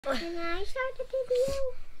Can I start the video?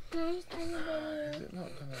 Can I start the video? Is it not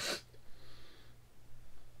gonna...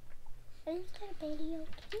 Can you start a video?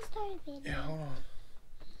 Can you start a video? Yeah, hold on.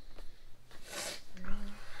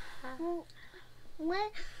 Well,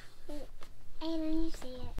 what? Aiden, you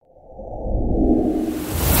see it.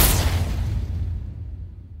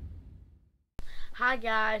 Hi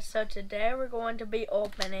guys, so today we're going to be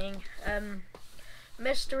opening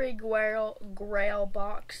mystery Grail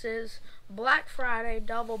boxes, Black Friday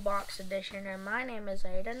double box edition, and my name is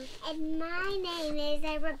Aiden. And my name is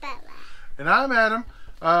Arabella. And I'm Adam.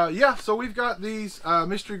 Yeah, so we've got these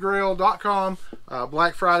mysterygrail.com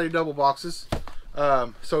Black Friday double boxes.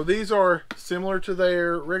 So these are similar to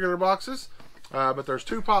their regular boxes, but there's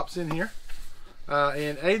two pops in here.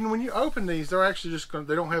 And Aiden, when you open these, they're actually just going.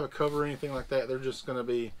 They don't have a cover or anything like that. They're just going to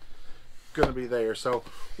be there. So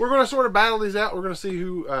we're going to sort of battle these out. We're going to see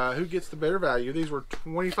who gets the better value. These were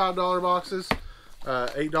 $25 boxes,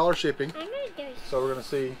 $8 shipping. I'm gonna do it. So we're going to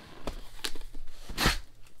see.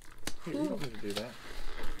 Here, you don't need to do that.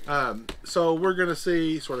 So we're going to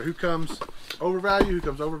see sort of who comes over value, and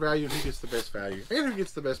who gets the best value, and who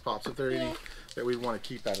gets the best pops, if there are any that we want to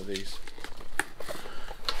keep out of these.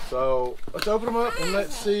 So let's open them up and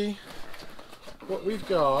let's see what we've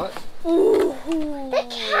got. Ooh. The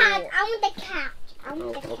cat. I want the cat. I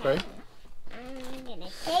want the cat. Okay. I'm gonna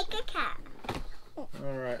take a cat. All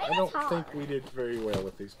right. I don't think we did very well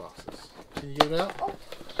with these boxes. Can you get it out? Oh,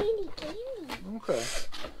 candy. Okay.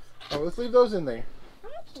 Oh, let's leave those in there.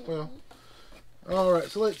 Well. All right.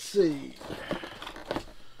 So let's see.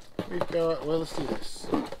 We've got. Well, let's do this.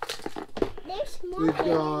 There's more. We've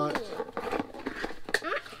got.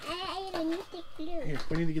 Here,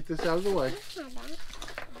 we need to get this out of the way.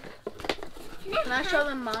 Can I show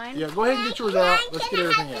them mine? Yeah, go ahead and get yours out. Let's get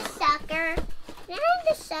everything out. Sucker. Can I have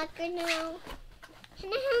the sucker now?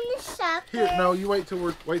 Can I have the sucker? Here, no, you wait till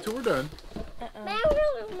we're done. But I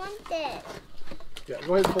really want this. Yeah,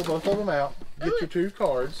 go ahead and pull both of them out. Get your two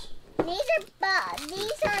cards. These are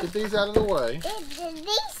Get these out of the way.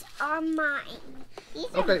 These are mine.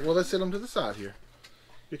 Okay, well let's set them to the side here.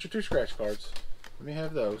 Get your two scratch cards. Let me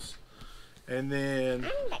have those. And then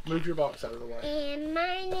move your box out of the way. And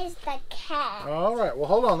mine is the cat. All right. Well,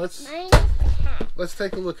 hold on. Mine is the cat. Let's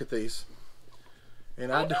take a look at these.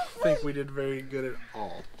 And I don't think we did very good at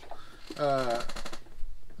all.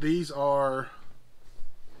 These are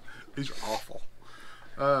awful.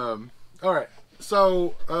 All right.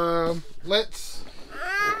 So let's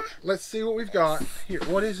see what we've got here.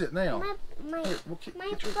 What is it now? My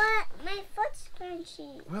foot's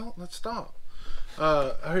crunchy. Well, let's stop.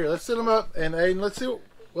 Here, let's set them up, and Aiden, let's see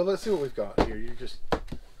what we've got here. You just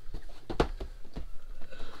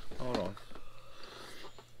hold on.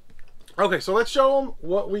 Okay, so let's show them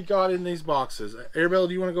what we got in these boxes. Arabella,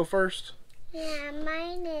 do you want to go first? Yeah,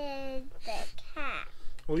 mine is the cat.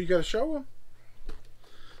 Well, you got to show them.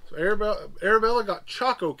 So Arabella got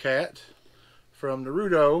Choco Cat from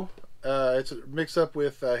Naruto. It's a mix up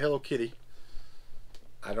with Hello Kitty.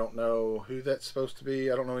 I don't know who that's supposed to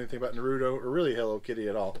be. I don't know anything about Naruto or really Hello Kitty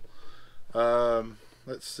at all.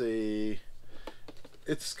 Let's see.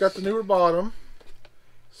 It's got the newer bottom.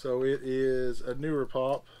 So it is a newer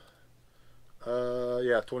pop.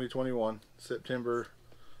 Yeah, 2021. September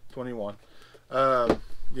 21.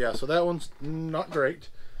 Yeah, so that one's not great.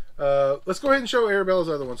 Let's go ahead and show Arabella's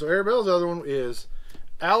other one. So Arabella's other one is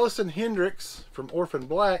Allison Hendricks from Orphan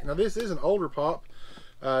Black. Now this is an older pop.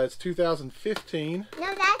 It's 2015.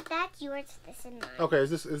 No, that's yours. This is mine. Okay,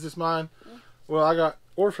 is this mine? Yeah. Well, I got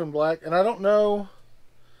Orphan Black, and I don't know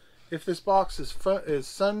if this box is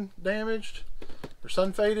sun damaged or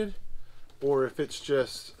sun faded, or if it's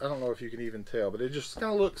just, I don't know if you can even tell, but it just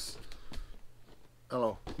kind of looks, I don't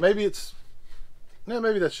know. Maybe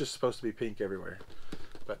that's just supposed to be pink everywhere,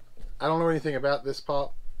 but I don't know anything about this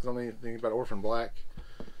pop. I don't know anything about Orphan Black,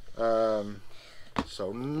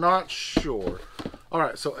 so not sure. All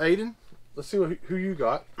right, so Aiden, let's see who you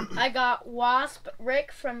got. I got Wasp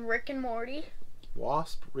Rick from Rick and Morty.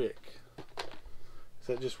 Wasp Rick. Is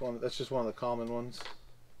that just one? That's just one of the common ones.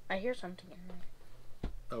 I hear something in there.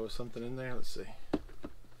 Oh, is something in there? Let's see.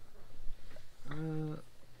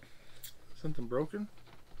 Something broken?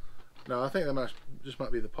 No, I think that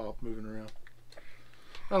might be the pop moving around.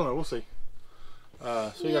 I don't know. We'll see.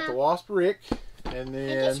 So you got the Wasp Rick, and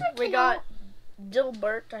then we got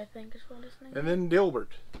Dilbert, I think is what his name is. And then Dilbert.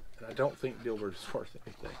 And I don't think Dilbert is worth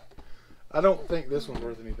anything. I don't think this one's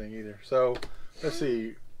worth anything either. So, let's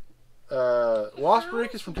see. Wasp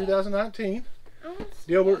Rick is from 2019.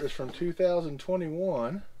 Dilbert is from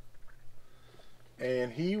 2021.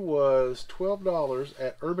 And he was $12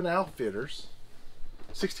 at Urban Outfitters.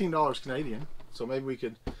 $16 Canadian. So maybe we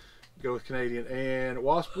could go with Canadian. And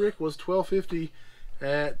Wasp Rick was $12.50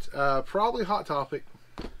 at probably Hot Topic.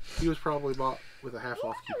 He was probably bought with a half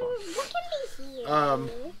off coupon. What can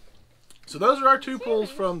be here? So those are our 2 pulls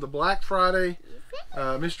from the Black Friday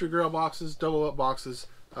Mystery Grail boxes, double up boxes.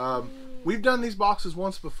 We've done these boxes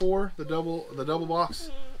once before, the double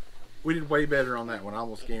box. We did way better on that one, I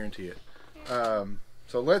almost guarantee it.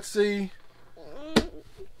 So let's see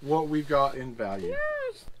what we've got in value.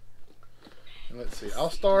 And let's see, I'll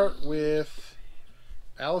start with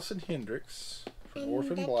Allison Hendricks from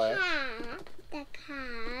Orphan Black. The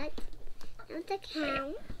cat. Not the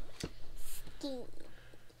cow. Steve.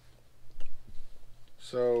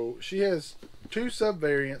 So she has 2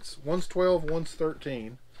 sub-variants. One's 12, one's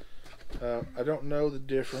 13. I don't know the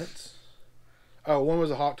difference. Oh, one was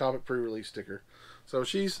a Hot Topic pre-release sticker. So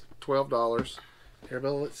she's $12.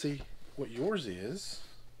 Arabella, let's see what yours is.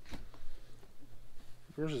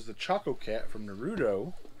 Yours is the Choco Cat from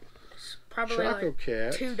Naruto. Probably Choco like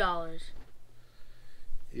Cat $2.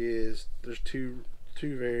 There's two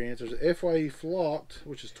variants. There's a FYE Flocked,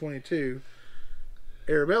 which is 22.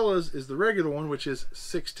 Arabella's is the regular one, which is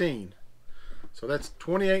 16. So that's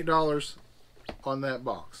 $28 on that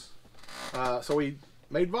box. So we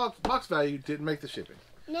made box value, didn't make the shipping.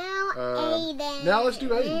 Now Aiden. Now let's do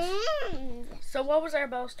Aiden's. So what was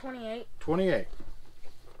Arabella's? 28? 28.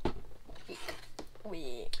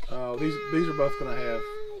 These are both going to have,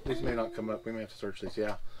 these may not come up. We may have to search these.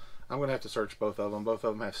 Yeah, I'm going to have to search both of them. Both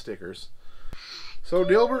of them have stickers. So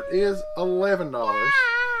Dilbert is $11.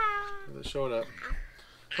 Let's show it up.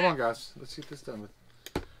 Come on, guys. Let's get this done with.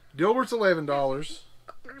 Dilbert's $11.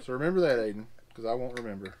 So remember that, Aiden, because I won't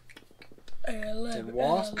remember. And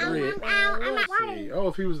Wasp Rick. Let's see. Oh,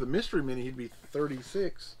 if he was the mystery mini, he'd be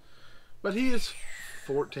 36. But he is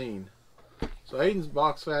 14. So Aiden's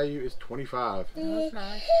box value is 25. That's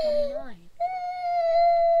nice. 29.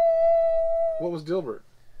 What was Dilbert?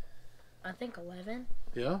 I think 11.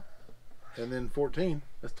 Yeah. And then 14.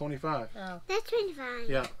 That's 25. Oh. That's 25.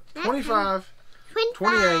 Yeah. 25.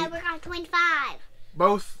 28. We got 25.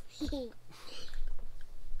 Both.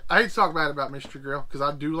 I hate to talk bad about Mystery Grail because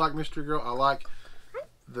I do like Mystery Grail. I like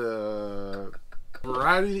the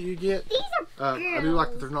variety that you get. These are I do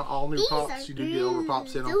like that they're not all new pops. You do get older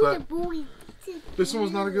pops in them, but this one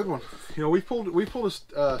was not a good one. You know, we pulled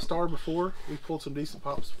a star before. We pulled some decent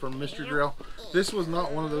pops from Mystery Grail. This was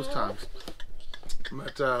not one of those times.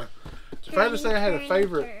 But if I had to say I had a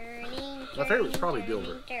favorite, my favorite is probably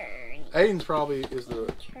Dilbert. Aiden's probably is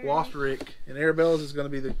the Wasp Rick, and Arabella's is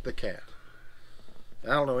going to be the cat. I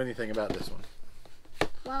don't know anything about this one.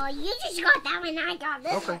 Well, you just got that one. I got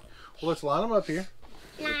this. Okay. Well, let's line them up here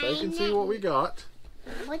so they can see what we got.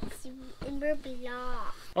 What's in below?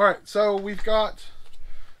 All right. So we've got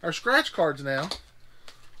our scratch cards now.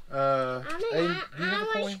 Aiden, do you have a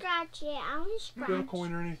coin? Scratch it. I want to scratch. Do you have a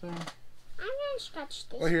coin or anything? I'm going to scratch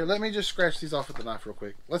this. Well, here, let me just scratch these off with the knife real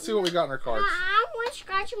quick. Let's see what we got in our cards. I want to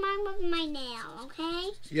scratch mine with my nail, okay?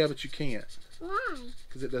 Yeah, but you can't. Why?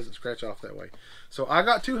 Because it doesn't scratch off that way. So I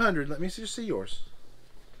got 200. Let me just see yours.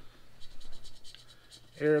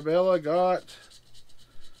 Arabella got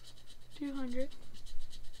 200.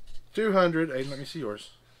 200. Aiden, let me see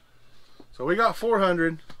yours. So we got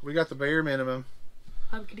 400. We got the bare minimum.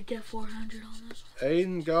 I'm going to get 400 on this one.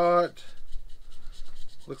 Aiden got,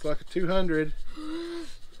 looks like a 200.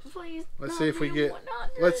 Please. Let's see if we get,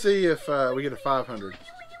 let's see if we get a 500.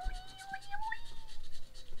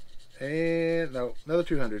 And no, another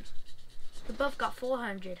 200. We both got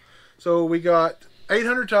 400. So we got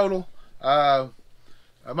 800 total.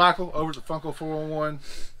 Michael over at the Funko 411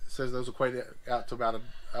 says those equate out to about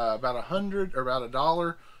 $100 or about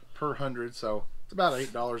 $1 per 100. So it's about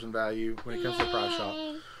 $8 in value when it comes to the price shop.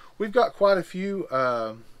 We've got quite a few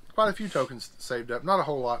tokens saved up. Not a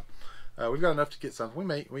whole lot. We've got enough to get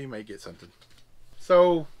something. We may get something.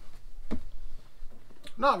 So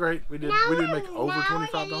not great. We did make over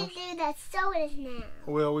 $25. Do that. So it is now.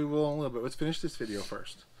 Well, we will in a little bit. Let's finish this video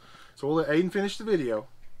first. So we'll let Aiden finish the video.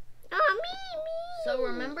 Oh, me. So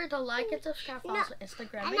remember to like and subscribe, follow us on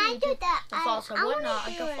Instagram and I do YouTube, that. and follow us on whatnot,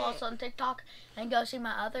 and do go follow us on TikTok, and go see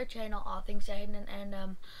my other channel, All Things Aiden,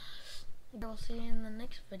 and we'll see you in the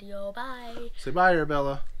next video. Bye. Say bye,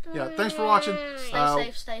 Arabella. Yeah, thanks for watching. Stay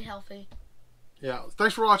safe, stay healthy. Yeah,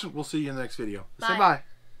 thanks for watching. We'll see you in the next video. Bye. Say bye.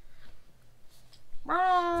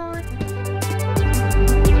 Bye.